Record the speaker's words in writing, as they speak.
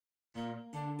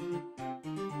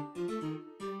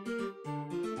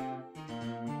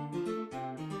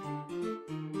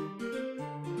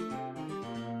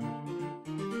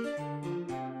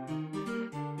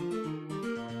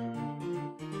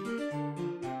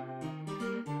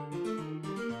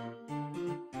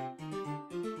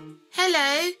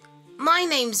Hello, my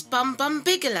name's Bum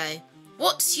Bigalow.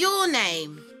 What's your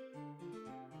name?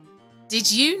 Did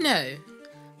you know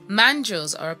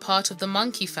mandrills are a part of the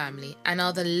monkey family and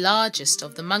are the largest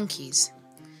of the monkeys?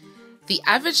 The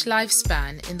average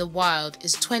lifespan in the wild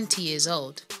is 20 years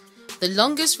old. The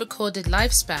longest recorded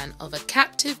lifespan of a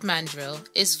captive mandrill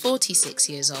is 46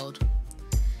 years old.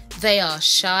 They are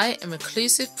shy and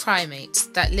reclusive primates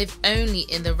that live only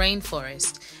in the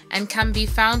rainforest and can be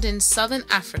found in southern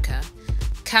Africa,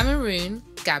 Cameroon,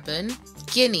 Gabon,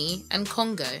 Guinea and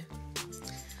Congo.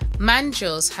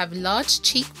 Mandrills have large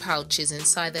cheek pouches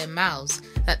inside their mouths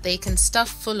that they can stuff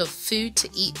full of food to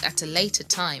eat at a later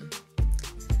time.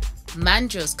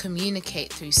 Mandrills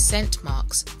communicate through scent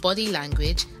marks, body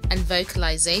language and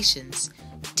vocalizations,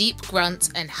 deep grunts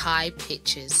and high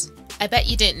pitches. I bet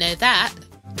you didn't know that.